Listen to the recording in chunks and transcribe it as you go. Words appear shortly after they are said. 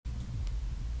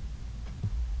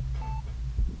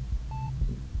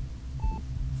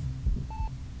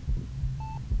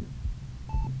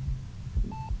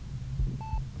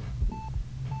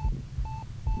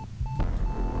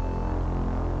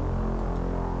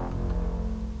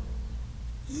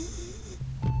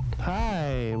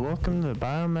welcome to the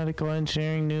Biomedical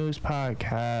Engineering News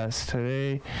Podcast.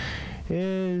 Today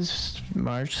is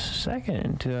March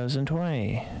 2nd,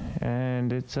 2020,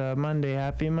 and it's Monday.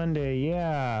 Happy Monday,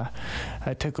 yeah.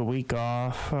 I took a week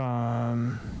off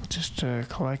just to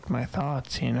collect my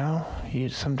thoughts, you know? You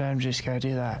sometimes just gotta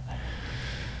do that.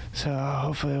 So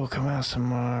hopefully we'll come out some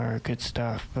more good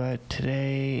stuff. But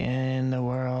today in the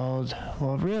world,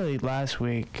 well, really last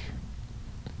week,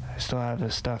 I still have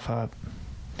this stuff up.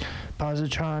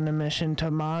 Positron emission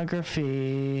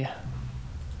tomography.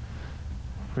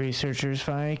 Researchers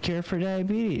find a cure for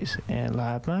diabetes in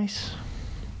lab mice.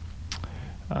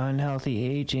 Unhealthy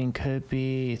aging could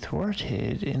be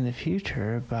thwarted in the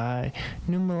future by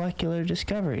new molecular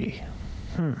discovery.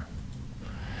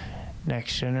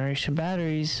 Next generation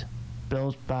batteries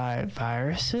built by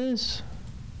viruses.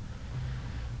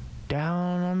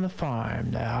 Down on the farm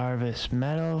that harvests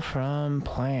metal from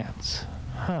plants.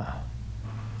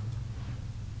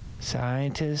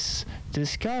 Scientists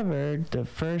discovered the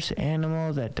first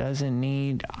animal that doesn't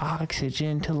need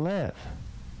oxygen to live.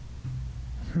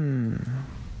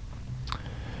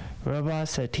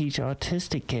 Robots that teach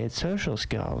autistic kids social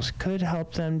skills could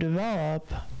help them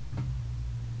develop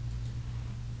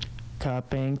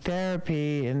cupping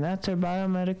therapy, and that's our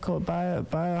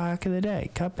biohack of the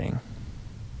day, cupping.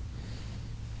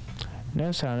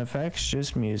 No sound effects,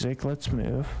 just music. Let's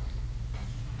move.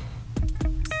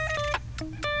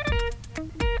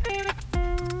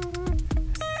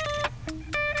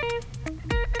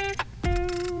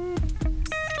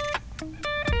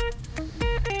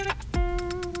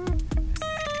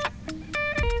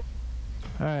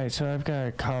 Alright, so I've got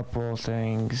a couple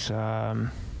things. I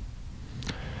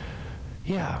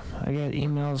got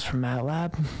emails from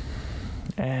MATLAB,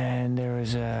 and there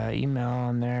was an email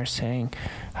on there saying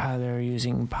how they're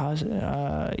using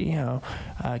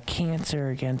cancer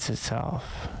against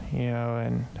itself,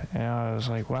 and I was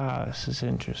like, wow, this is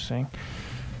interesting.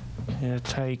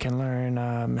 That's how you can learn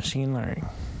machine learning.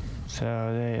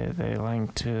 So they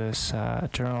linked to this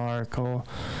journal article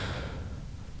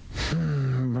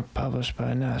published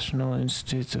by National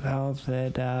Institutes of Health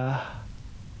that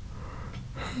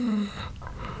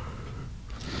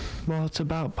it's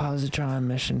about positron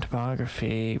emission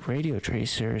tomography radio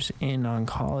tracers in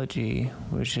oncology,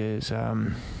 which is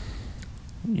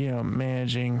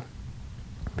managing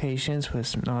patients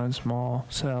with non-small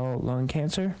cell lung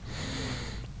cancer.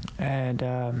 And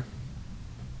I'm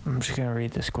just going to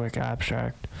read this quick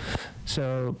abstract.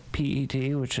 So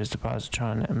PET, which is the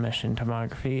positron emission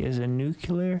tomography, is a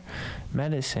nuclear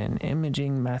medicine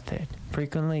imaging method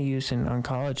frequently used in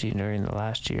oncology during the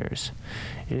last years.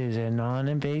 It is a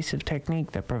non-invasive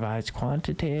technique that provides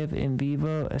quantitative in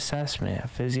vivo assessment of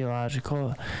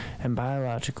physiological and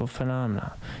biological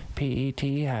phenomena. PET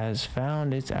has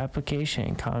found its application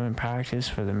in common practice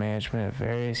for the management of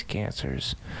various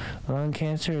cancers. Lung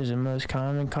cancer is the most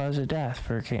common cause of death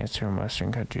for cancer in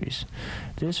Western countries.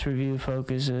 This review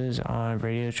focuses on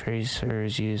radio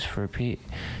tracers used for PET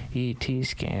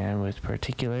scan with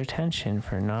particular attention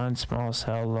for non-small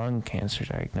cell lung cancer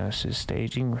diagnosis,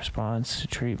 staging, response to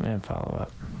treatment, and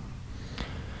follow-up.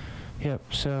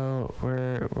 So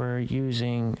we're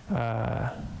using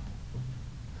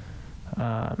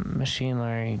machine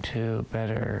learning to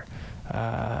better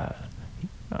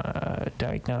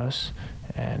diagnose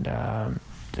and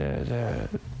to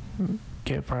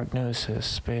get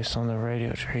prognosis based on the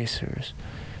radio tracers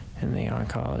in the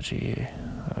oncology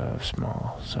of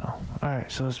small. So,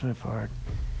 alright, so let's move forward.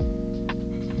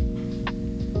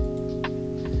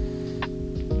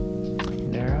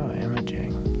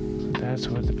 Neuroimaging. That's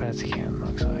what the PET scan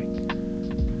looks like.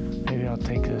 Maybe I'll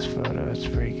take this photo, it's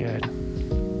pretty good.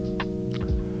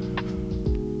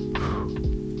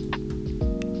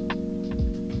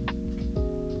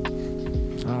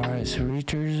 Alright, so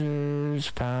researchers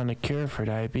found a cure for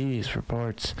diabetes,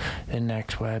 reports in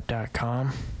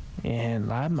nextweb.com, in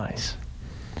lab mice.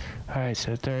 Alright,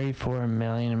 so 34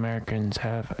 million Americans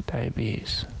have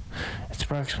diabetes. It's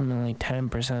approximately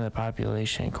 10% of the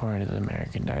population, according to the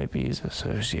American Diabetes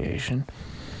Association.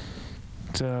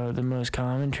 So the most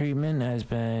common treatment has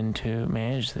been to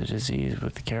manage the disease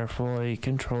with a carefully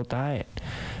controlled diet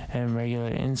and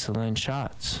regular insulin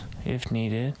shots if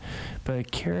needed, but a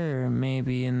cure may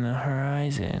be in the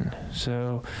horizon.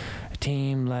 So a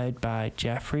team led by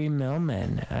Jeffrey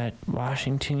Millman at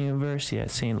Washington University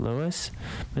at St. Louis,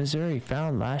 Missouri,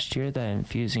 found last year that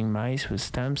infusing mice with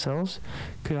stem cells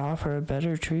could offer a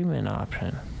better treatment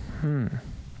option.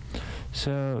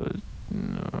 So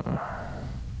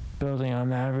building on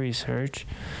that research,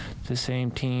 the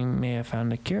same team may have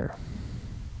found a cure.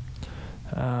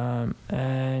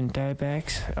 And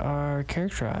diabetics are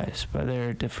characterized by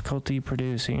their difficulty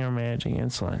producing or managing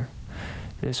insulin.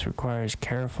 This requires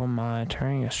careful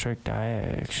monitoring, a strict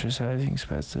diet, exercising,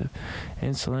 expensive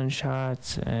insulin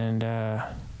shots, and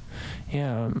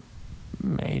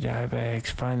many diabetics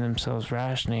find themselves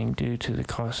rationing due to the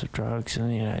cost of drugs in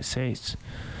the United States.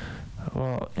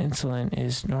 Well, insulin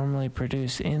is normally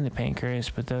produced in the pancreas,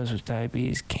 but those with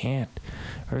diabetes can't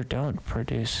or don't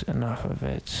produce enough of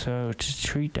it. So to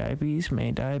treat diabetes,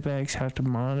 many diabetics have to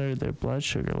monitor their blood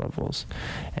sugar levels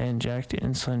and inject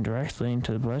insulin directly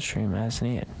into the bloodstream as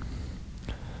needed.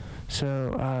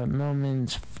 So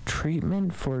Milliman's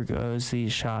treatment forgoes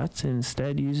these shots and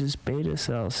instead uses beta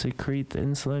cells to secrete the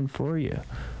insulin for you.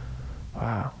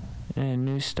 Wow. In a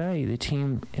new study, the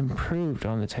team improved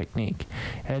on the technique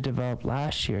it had developed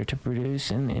last year to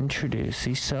produce and introduce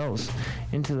these cells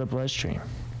into the bloodstream.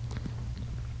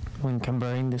 When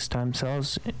converting the stem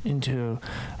cells into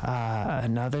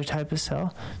another type of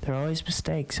cell, there are always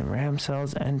mistakes, and RAM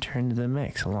cells enter into the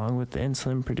mix along with the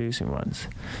insulin-producing ones.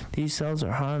 These cells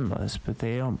are harmless, but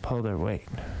they don't pull their weight.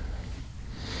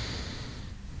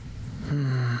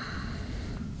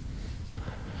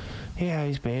 Yeah,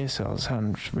 these beta cells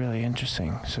sound really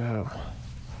interesting, so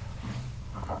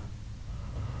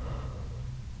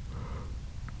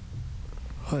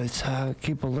let's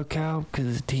keep a lookout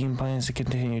because the team plans to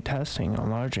continue testing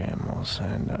on large animals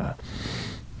and,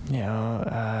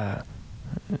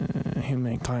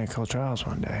 human clinical trials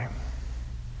one day.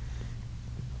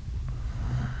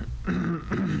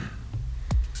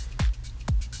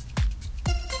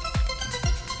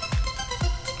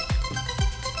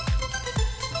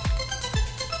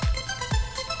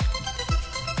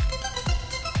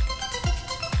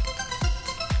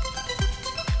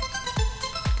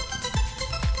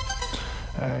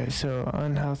 Alright, so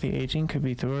unhealthy aging could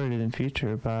be thwarted in the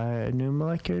future by a new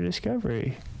molecular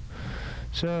discovery.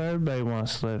 So everybody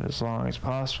wants to live as long as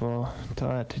possible. Tell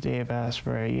that to Dave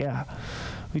Asprey. Yeah,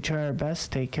 we try our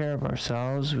best to take care of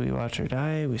ourselves. We watch our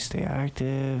diet, we stay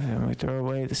active, and we throw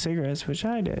away the cigarettes, which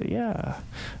I did, yeah.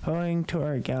 Owing to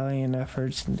our gallant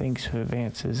efforts and thanks to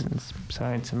advances in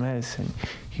science and medicine,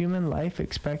 human life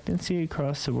expectancy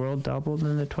across the world doubled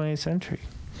in the 20th century.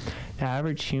 The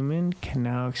average human can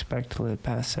now expect to live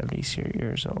past 70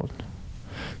 years old.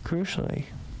 Crucially,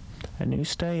 a new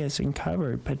study has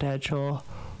uncovered potential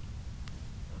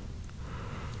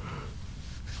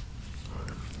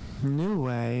new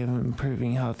way of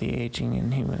improving healthy aging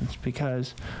in humans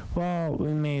because while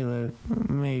we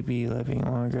may be living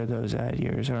longer, those added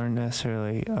years aren't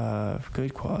necessarily of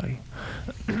good quality.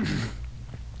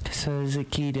 So there's a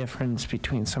key difference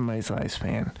between somebody's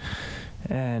lifespan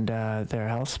and their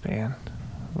health span,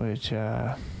 which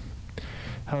health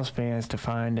span is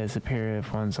defined as the period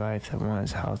of one's life that one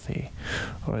is healthy,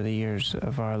 or the years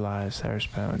of our lives that are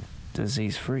spent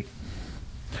disease-free.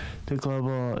 The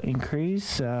global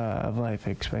increase of life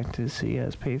expectancy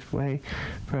has paved way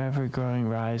for ever-growing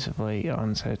rise of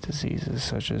late-onset diseases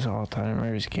such as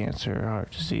Alzheimer's, cancer,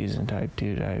 heart disease, and type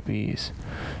 2 diabetes.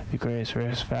 The greatest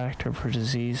risk factor for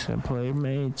disease simply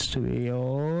remains to be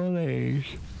old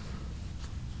age.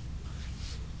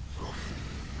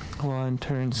 While in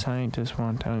turn, scientists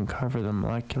want to uncover the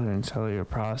molecular and cellular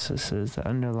processes that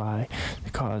underlie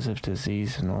the cause of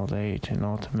disease in old age and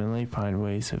ultimately find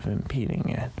ways of impeding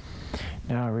it.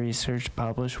 Now, research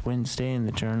published Wednesday in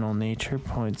the journal Nature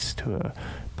points to a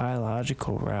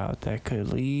biological route that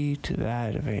could lead to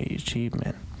that of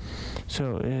achievement.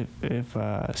 So if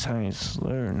scientists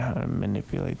learn how to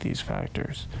manipulate these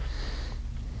factors.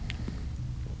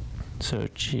 So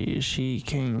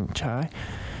Shi-King Kai,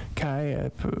 a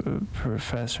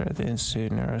professor at the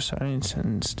Institute of Neuroscience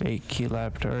and State Key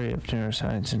Laboratory of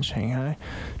Neuroscience in Shanghai,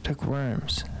 took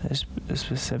worms,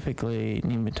 specifically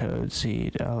nematode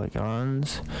seed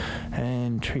elegans,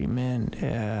 and treatment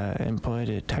employed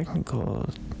a technical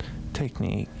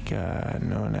technique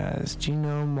known as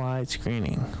genome-wide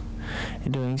screening.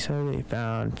 In doing so, they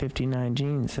found 59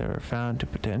 genes that were found to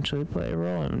potentially play a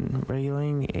role in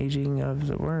regulating the aging of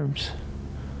the worms.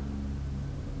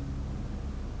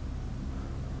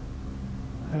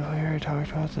 Have we already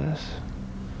talked about this?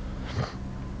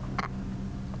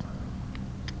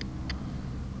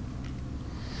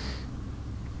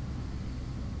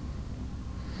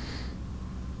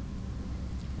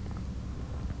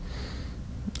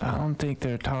 I don't think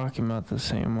they're talking about the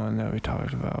same one that we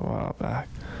talked about a while back.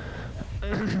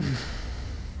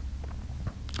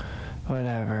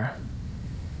 Whatever.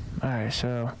 Alright,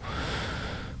 so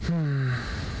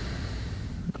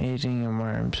aging in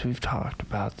worms. We've talked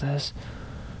about this.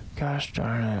 Gosh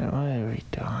darn it, what have we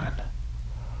done?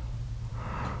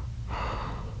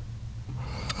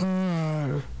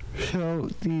 So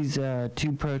these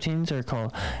two proteins are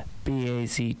called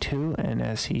BAZ2 and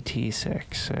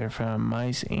SET6. They're from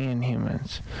mice and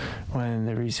humans. When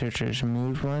the researchers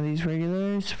removed one of these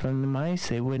regulators from the mice,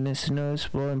 they witnessed a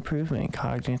noticeable improvement in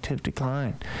cognitive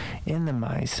decline in the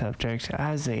mice subjects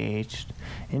as they aged.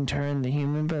 In turn, the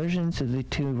human versions of the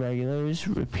two regulators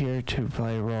appear to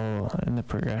play a role in the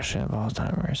progression of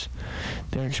Alzheimer's.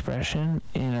 Their expression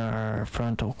in our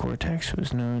frontal cortex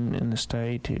was known in the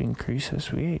study to increase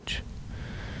as we age.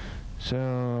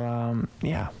 So,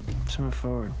 let's move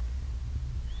forward.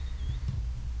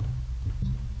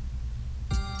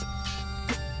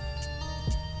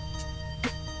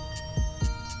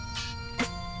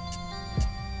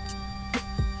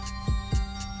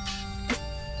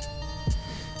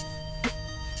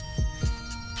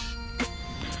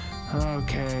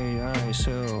 Okay, alright,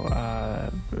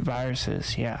 so,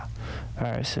 viruses,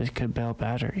 Viruses could build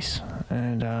batteries.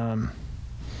 And,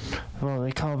 well,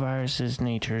 they call viruses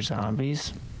nature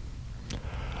zombies.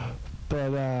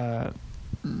 But,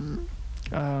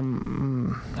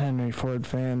 Henry Ford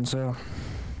fan, so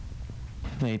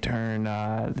they turn,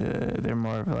 they're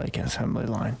more of like an assembly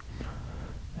line.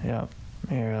 Yep.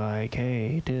 You're like,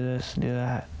 hey, do this, do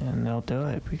that, and they'll do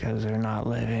it because they're not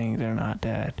living, they're not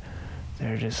dead.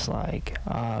 They're just like,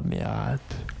 yeah.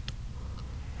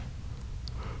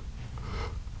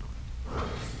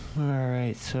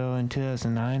 Alright, so in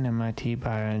 2009, MIT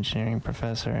bioengineering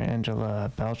professor Angela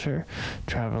Belcher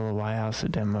traveled to the White House to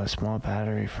demo a small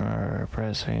battery for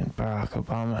President Barack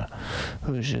Obama,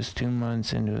 who was just 2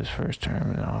 months into his first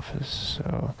term in office.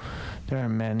 So there are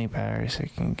many batteries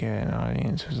that can get an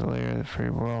audience with the leader of the free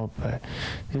world, but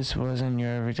this wasn't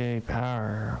your everyday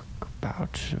power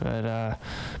pouch. But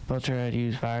Belcher had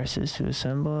used viruses to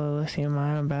assemble a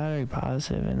lithium-ion battery,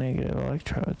 positive and negative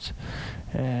electrodes.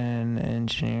 An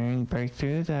engineering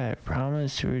breakthrough that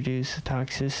promised to reduce the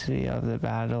toxicity of the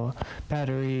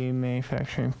battery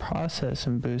manufacturing process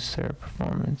and boost their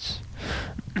performance.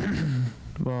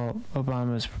 Well,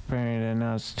 Obama is preparing to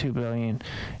announce $2 billion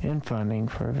in funding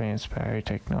for advanced battery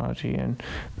technology, and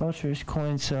Belcher's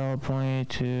coin cell pointed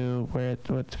to what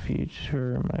the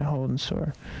future might hold in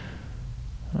store.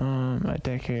 A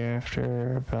decade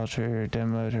after Belcher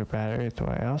demoed her battery at the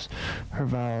White House, her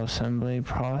viral assembly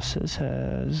process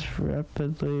has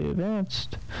rapidly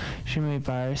advanced. She made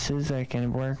viruses that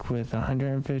can work with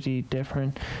 150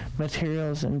 different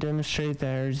materials and demonstrate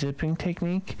that her zipping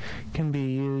technique can be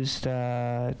used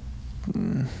to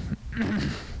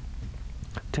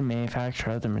manufacture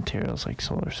other materials like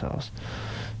solar cells.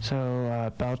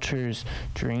 So Belcher's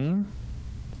dream,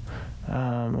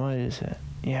 what is it?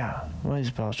 Yeah, what is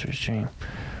Belcher's dream?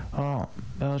 Well,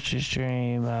 Belcher's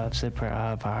dream of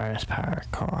zipper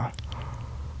virus-powered car.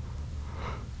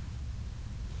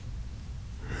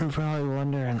 You're probably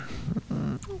wondering,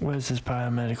 what does this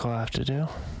biomedical have to do?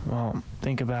 Well,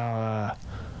 think about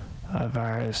a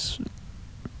virus-powered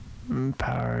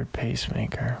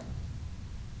pacemaker.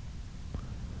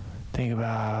 Think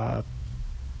about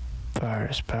a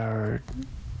virus-powered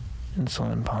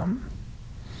insulin pump.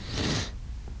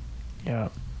 Yeah,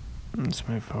 let's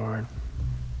move forward.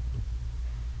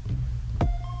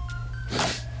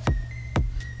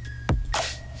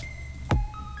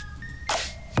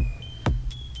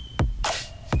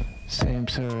 Same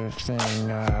sort of thing,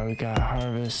 we got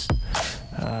harvest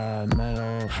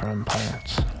metal from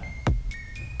plants.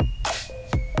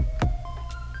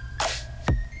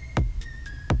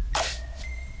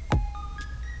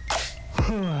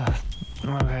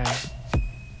 Okay,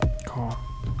 cool.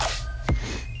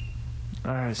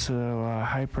 Alright, so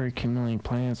hyperaccumulating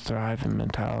plants thrive in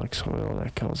metallic soil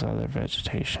that kills other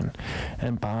vegetation,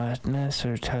 and botanists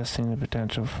are testing the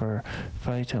potential for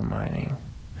phytomining.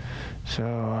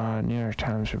 So, New York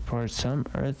Times reports some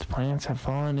earth plants have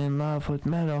fallen in love with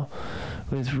metal,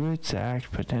 with roots that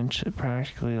act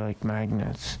practically like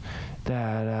magnets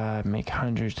that make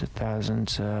hundreds of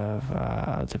thousands of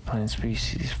other plant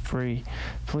species flee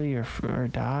or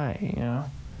die, you know?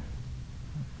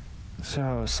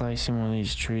 So slicing one of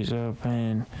these trees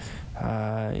open,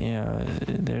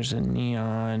 there's a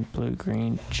neon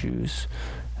blue-green juice,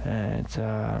 and it's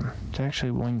actually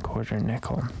 1/4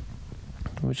 nickel,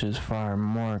 which is far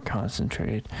more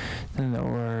concentrated than the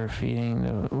ore feeding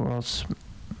the world's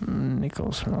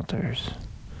nickel smelters.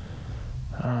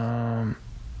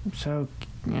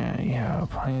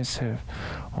 Plants have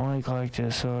only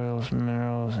collected soils,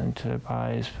 minerals into their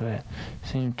bodies, but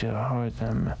seem to hoard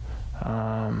them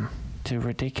to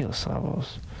ridiculous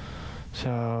levels.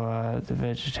 So the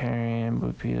vegetarian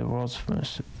would be the world's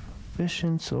most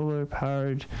efficient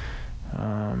solar-powered,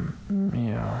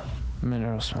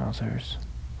 mineral smelters.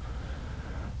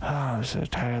 Oh, I'm so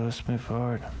tired. Let's move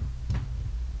forward.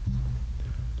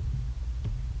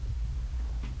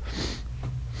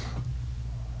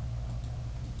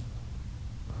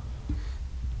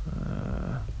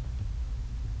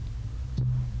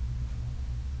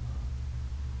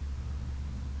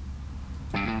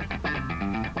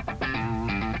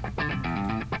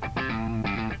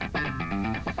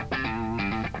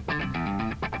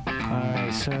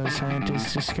 So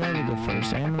scientists discovered the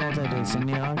first animal that is in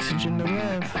the oxygen to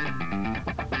live.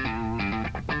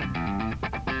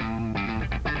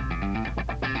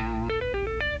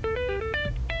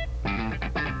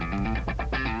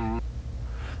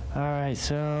 Alright,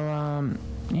 so,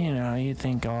 you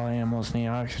think all animals need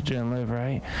oxygen to live,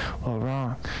 right? Well,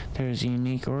 wrong. There's a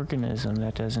unique organism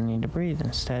that doesn't need to breathe.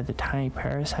 Instead, the tiny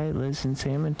parasite lives in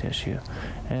salmon tissue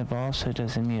and evolves so it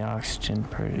doesn't need oxygen to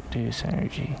produce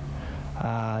energy.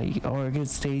 Oregon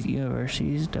State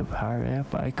University's Department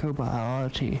of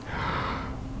Microbiology.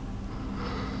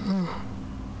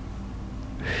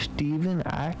 Stephen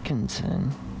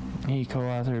Atkinson, he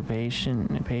co-authored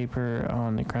a paper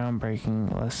on the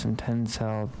groundbreaking less than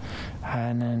 10-celled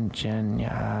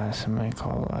Hanagenia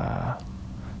salmonicola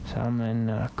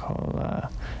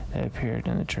that appeared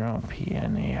in the journal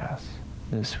PNAS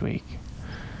this week.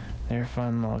 They're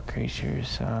fun little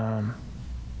creatures.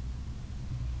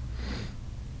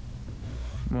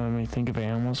 When we think of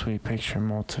animals, we picture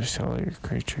multicellular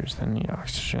creatures that need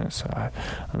oxygen aside,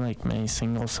 unlike many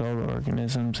single-celled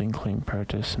organisms, including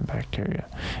protists and bacteria.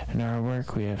 In our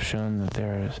work, we have shown that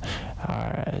there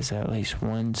is at least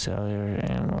one cellular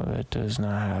animal that does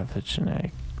not have the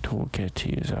genetic toolkit to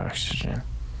use oxygen.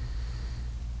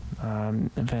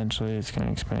 Eventually, it's going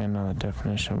to expand on the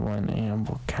definition of what an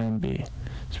animal can be.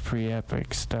 It's pretty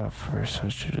epic stuff for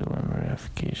such a deliberative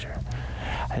creature.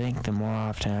 I think the more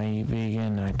often I eat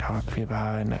vegan, I talk to people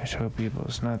about it, and I show people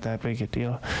it's not that big a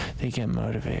deal, they get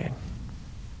motivated.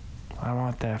 I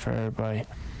want that for everybody.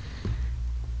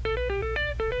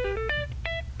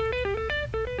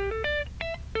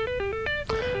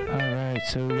 Alright,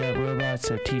 so we got robots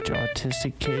that teach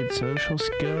autistic kids social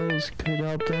skills, could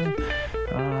help them,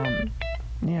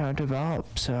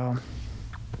 develop, so...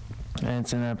 And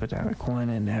it's an epidemic. 1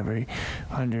 in every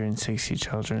 160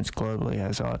 children globally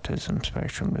has autism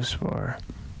spectrum disorder.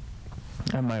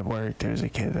 At my work, there's a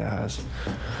kid that has...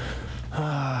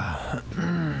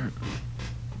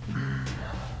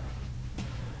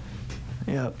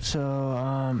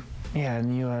 in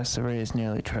the U.S., the rate is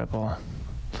nearly triple.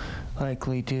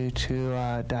 Likely due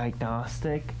to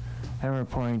diagnostic and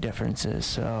reporting differences.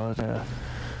 So the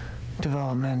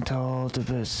developmental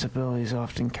disability is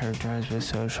often characterized by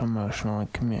social, emotional,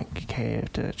 and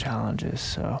communicative challenges,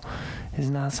 so it's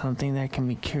not something that can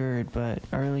be cured, but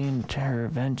early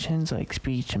interventions like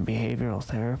speech and behavioral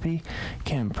therapy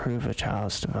can improve a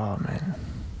child's development.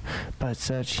 But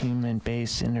such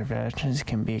human-based interventions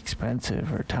can be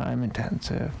expensive or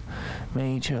time-intensive.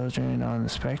 Many children on the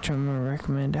spectrum are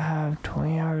recommended to have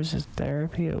 20 hours of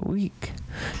therapy a week.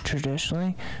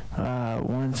 Traditionally,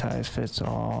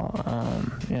 one-size-fits-all,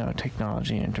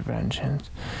 technology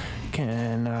interventions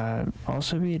can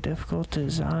also be difficult to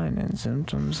design, and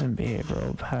symptoms and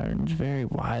behavioral patterns vary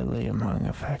widely among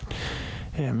affected.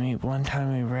 I mean, one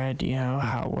time we read,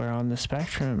 how we're on the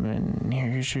spectrum, and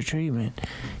here's your treatment.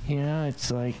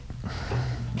 It's like,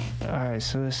 alright,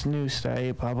 so this new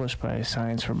study published by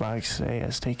Science Robotics Today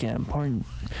has taken an important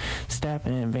step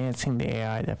in advancing the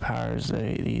AI that powers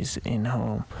these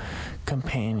in-home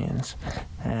companions.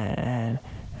 And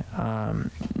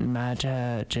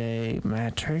Maja J.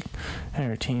 Matrick and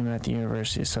her team at the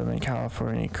University of Southern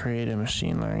California created a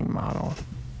machine learning model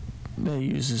that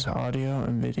uses audio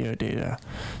and video data,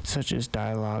 such as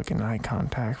dialogue and eye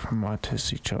contact from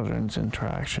autistic children's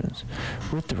interactions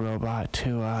with the robot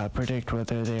to predict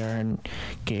whether they are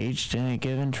engaged in a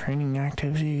given training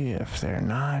activity. If they're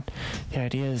not, the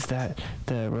idea is that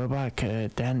the robot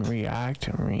could then react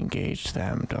and re-engage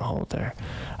them to hold their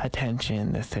attention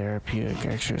in the therapeutic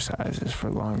exercises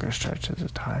for longer stretches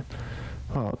of time.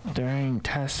 Well, during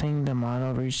testing, the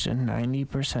model reached a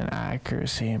 90%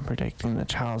 accuracy in predicting the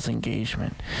child's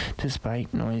engagement,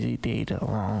 despite noisy data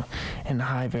alone and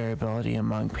high variability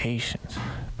among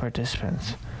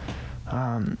participants.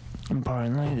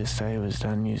 Importantly, the study was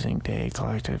done using data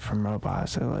collected from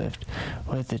robots that lived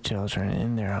with the children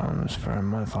in their homes for a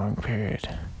month-long period.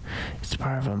 It's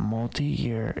part of a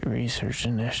multi-year research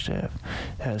initiative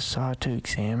that has sought to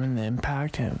examine the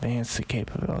impact and advance the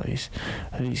capabilities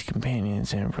of these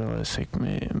companions in a realistic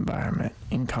environment.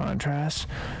 In contrast,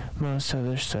 most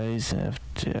other studies of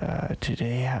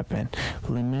today have been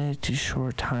limited to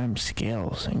short time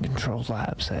scales and controlled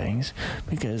lab settings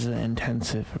because of the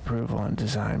intensive approval and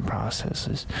design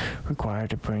processes required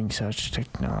to bring such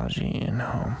technology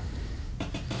in-home.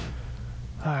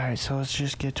 Alright, so let's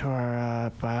just get to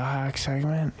our biohack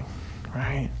segment,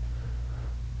 right?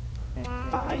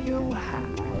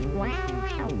 Biohack.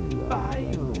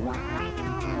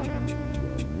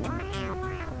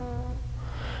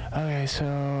 Okay,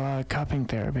 so cupping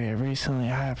therapy. I recently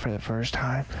had for the first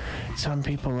time. Some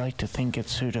people like to think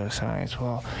it's pseudoscience.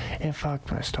 Well, it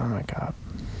fucked my stomach up.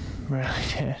 Really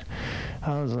did.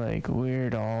 I was like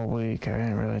weird all week. I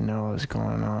didn't really know what was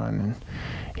going on. And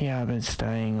yeah, I've been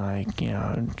studying like,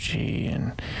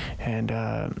 Qi and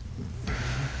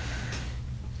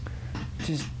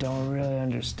just don't really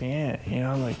understand,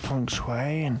 like feng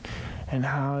shui and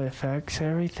how it affects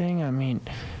everything. I mean,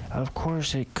 of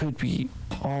course it could be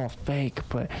all fake,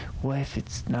 but what if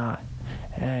it's not?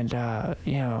 And,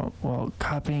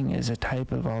 cupping is a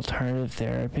type of alternative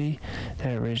therapy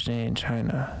that originated in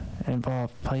China. It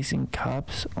involved placing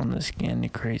cups on the skin to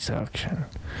create suction.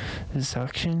 The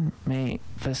suction may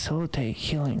facilitate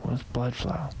healing with blood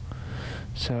flow.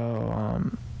 So,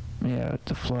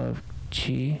 the flow of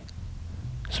qi,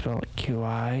 spelled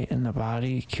Qi, in the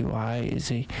body. Qi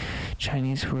is a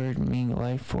Chinese word meaning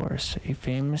life force. A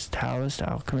famous Taoist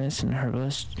alchemist and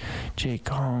herbalist, Jie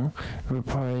Gong,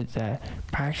 reported that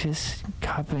practice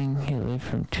cupping he lived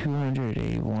from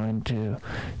 281 to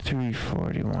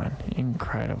 341.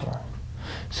 Incredible.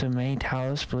 So many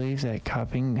Taoists believe that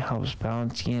cupping helps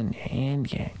balance yin and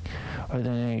yang, or the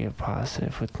negative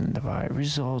positive within the body,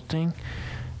 resulting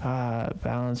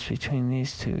balance between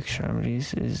these two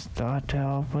extremities is thought to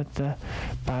help with the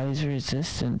body's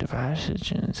resistance to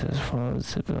pathogens, as well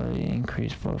as the ability to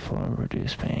increase blood flow and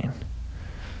reduce pain.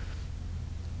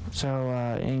 So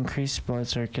increase blood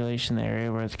circulation in the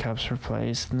area where the cups were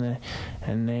placed, and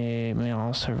they may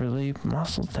also relieve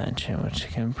muscle tension, which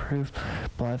can improve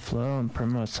blood flow and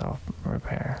promote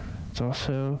self-repair. It's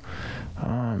also,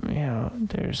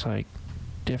 there's like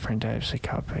different types of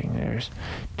cupping. There's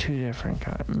two different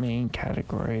main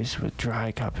categories with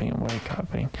dry cupping and wet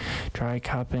cupping. Dry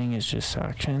cupping is just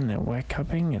suction, and wet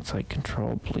cupping, it's like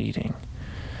controlled bleeding.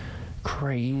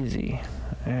 Crazy.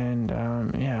 And,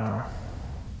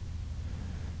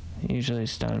 usually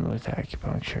it's done with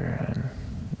acupuncture, and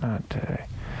not today.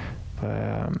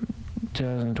 But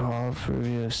 2012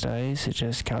 review of studies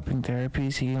suggests cupping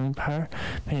therapy's healing power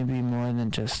may be more than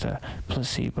just a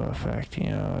placebo effect.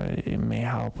 It may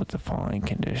help with the following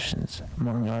conditions,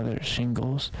 among others: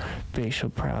 shingles,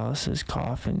 facial paralysis,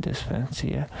 cough and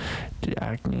dyspepsia,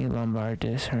 acne, lumbar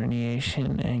disc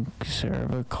herniation, and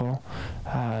cervical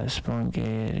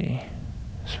spongiosity.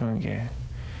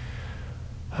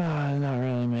 Not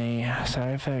really many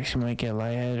side effects. You might get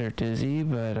lightheaded or dizzy,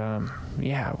 but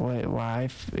what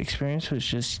I've experienced was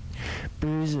just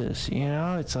bruises.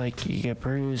 It's like you get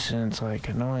bruised and it's like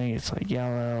annoying. It's like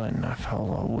yellow, and I felt a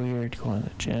little weird going to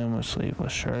the gym with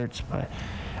sleeveless shirts, but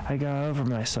I got over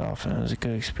myself and it was a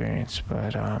good experience.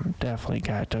 But definitely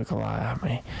took a lot out of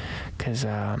me, because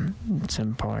it's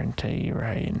important to eat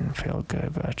right and feel good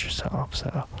about yourself.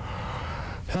 So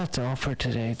that's all for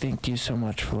today. Thank you so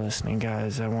much for listening,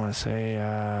 guys. I want to say,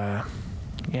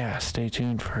 stay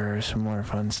tuned for some more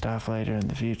fun stuff later in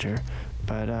the future.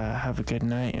 But have a good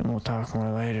night, and we'll talk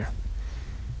more later.